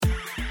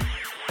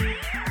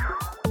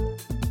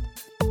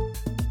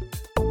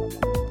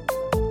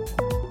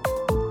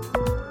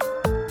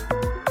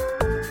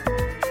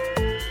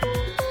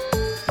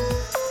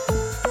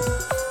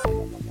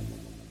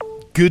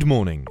Good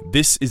morning,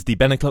 this is the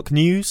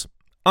thebenoclocknews.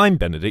 I'm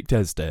Benedict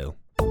Esdale.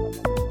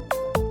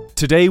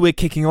 Today we're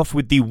kicking off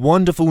with the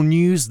wonderful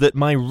news that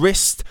my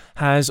wrist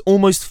has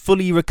almost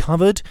fully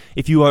recovered.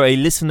 If you are a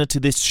listener to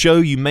this show,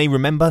 you may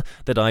remember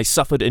that I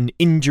suffered an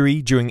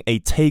injury during a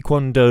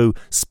taekwondo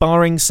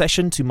sparring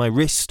session to my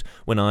wrist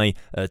when I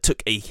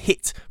took a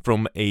hit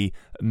from a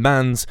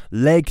man's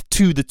leg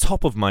to the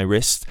top of my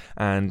wrist,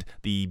 and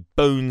the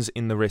bones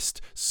in the wrist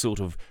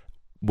sort of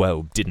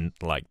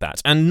didn't like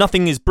that. And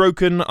nothing is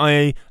broken,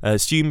 I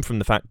assume, from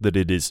the fact that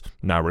it is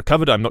now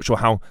recovered. I'm not sure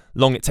how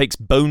long it takes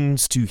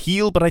bones to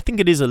heal, but I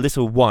think it is a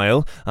little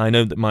while. I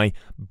know that my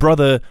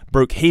brother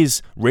broke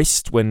his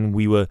wrist when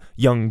we were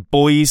young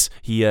boys.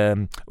 He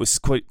was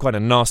quite a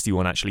nasty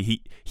one,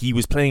 actually. He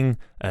was playing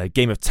a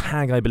game of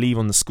tag, I believe,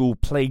 on the school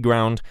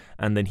playground,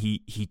 and then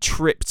he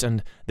tripped,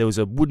 and there was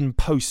a wooden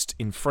post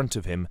in front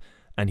of him,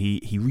 and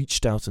he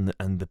reached out,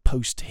 and the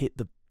post hit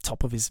the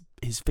top of his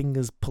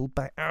fingers, pulled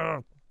back.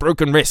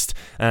 Broken wrist,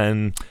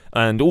 and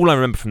all I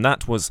remember from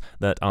that was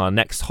that our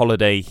next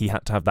holiday he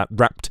had to have that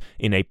wrapped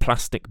in a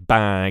plastic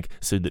bag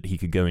so that he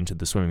could go into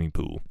the swimming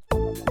pool.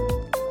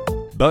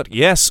 But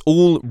yes,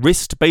 all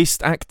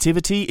wrist-based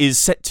activity is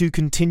set to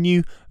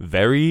continue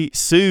very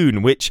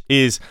soon, which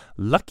is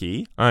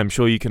lucky, I'm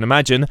sure you can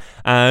imagine,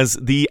 as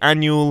the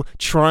annual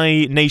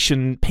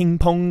Tri-Nation Ping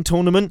Pong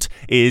Tournament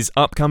is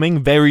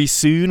upcoming very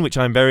soon, which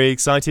I'm very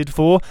excited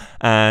for,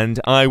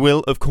 and I will,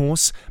 of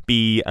course,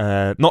 be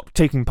not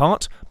taking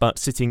part, but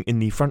sitting in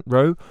the front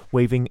row,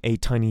 waving a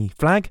tiny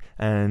flag,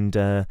 and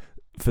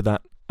for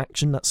that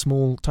action, that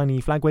small, tiny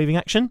flag-waving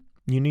action,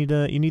 You need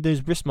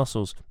those wrist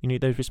muscles. You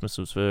need those wrist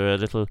muscles for a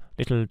little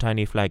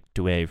tiny flag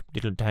to wave.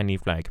 Little tiny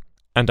flag.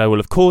 And I will,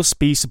 of course,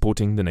 be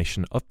supporting the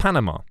nation of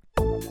Panama.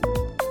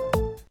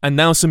 And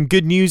now some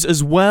good news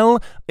as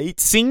well. It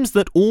seems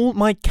that all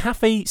my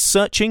cafe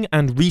searching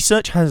and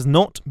research has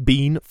not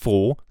been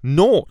for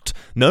naught.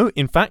 No,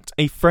 in fact,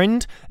 a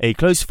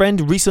close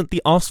friend,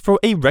 recently asked for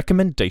a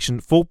recommendation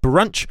for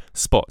brunch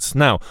spots.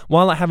 Now,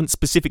 while I haven't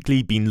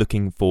specifically been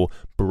looking for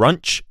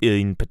brunch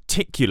in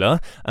particular,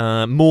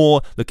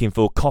 more looking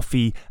for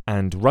coffee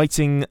and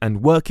writing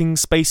and working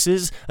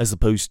spaces as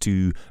opposed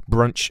to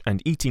brunch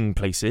and eating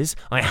places,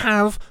 I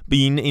have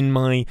been in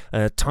my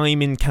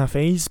time in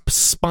cafes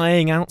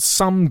spying out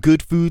some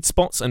good food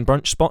spots and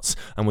brunch spots,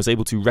 and was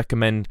able to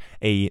recommend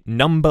a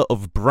number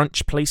of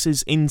brunch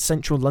places in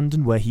central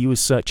London where he was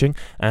searching,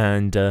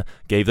 and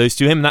gave those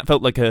to him. That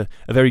felt like a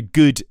very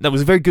good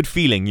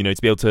feeling, to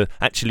be able to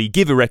actually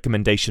give a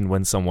recommendation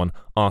when someone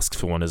asks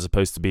for one, as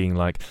opposed to being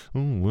like, I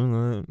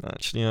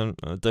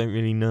don't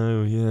really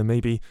know, yeah,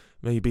 maybe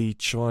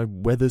try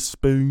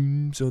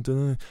Weatherspoons, I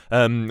don't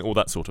know, all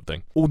that sort of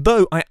thing.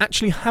 Although I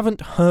actually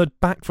haven't heard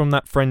back from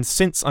that friend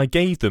since I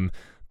gave them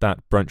that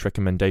brunch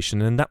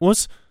recommendation, and that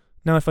was,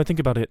 now if I think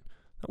about it,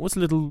 that was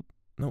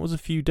a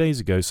few days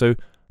ago. So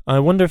I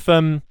wonder if,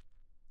 there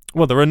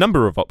are a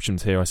number of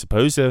options here, I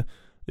suppose.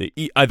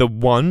 Either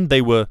one,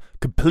 they were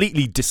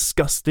completely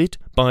disgusted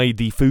by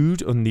the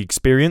food and the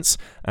experience,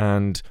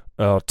 and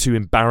are too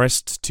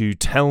embarrassed to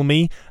tell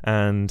me,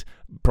 and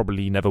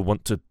probably never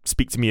want to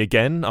speak to me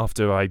again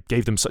after I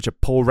gave them such a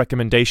poor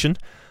recommendation.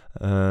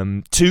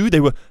 Two, they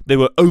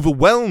were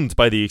overwhelmed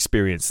by the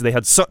experience. They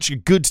had such a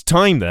good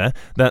time there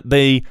that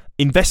they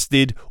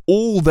invested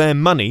all their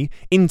money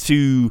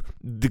into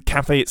the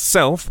cafe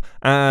itself,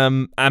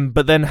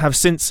 but then have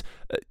since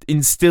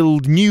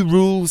instilled new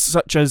rules,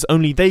 such as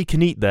only they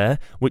can eat there,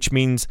 which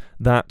means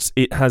that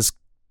it has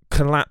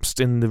collapsed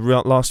in the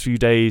last few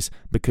days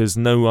because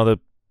no other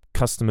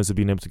customers have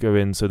been able to go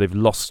in, so they've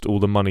lost all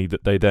the money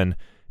that they then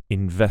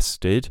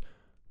invested.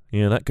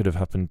 Yeah, that could have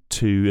happened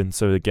too, and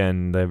so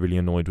again, they're really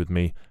annoyed with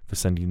me for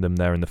sending them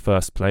there in the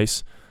first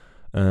place.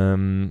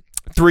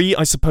 Three,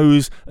 I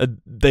suppose,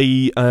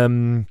 they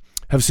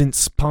have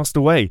since passed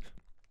away,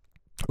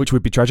 which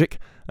would be tragic.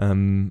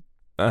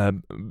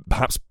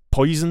 Perhaps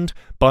poisoned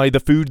by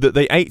the food that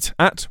they ate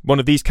at one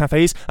of these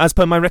cafes, as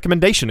per my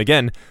recommendation.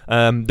 Again,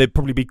 they'd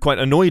probably be quite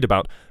annoyed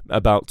about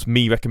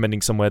me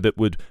recommending somewhere that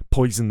would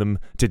poison them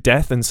to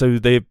death, and so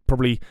they're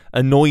probably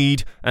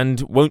annoyed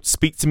and won't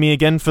speak to me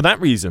again for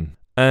that reason.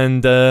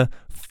 And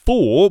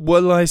four,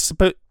 well, I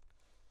suppose...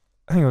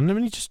 Hang on, let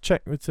me just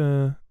check with...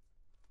 Oh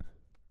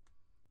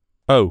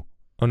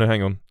no,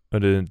 hang on.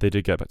 They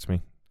did get back to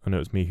me. Oh no,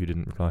 it was me who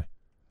didn't reply.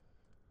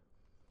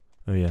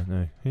 Oh yeah,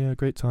 no. Yeah,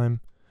 great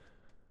time.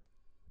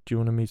 Do you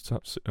want to meet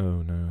up?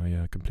 Oh no,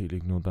 I completely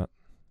ignored that.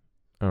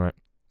 Alright.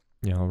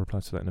 Yeah, I'll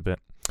reply to that in a bit.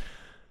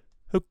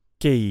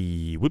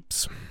 Okay,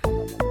 whoops.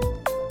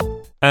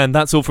 And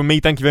that's all from me.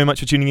 Thank you very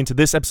much for tuning into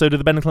this episode of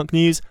the Ben O'Clock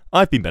News.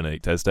 I've been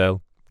Benedict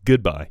Esdale.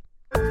 Goodbye.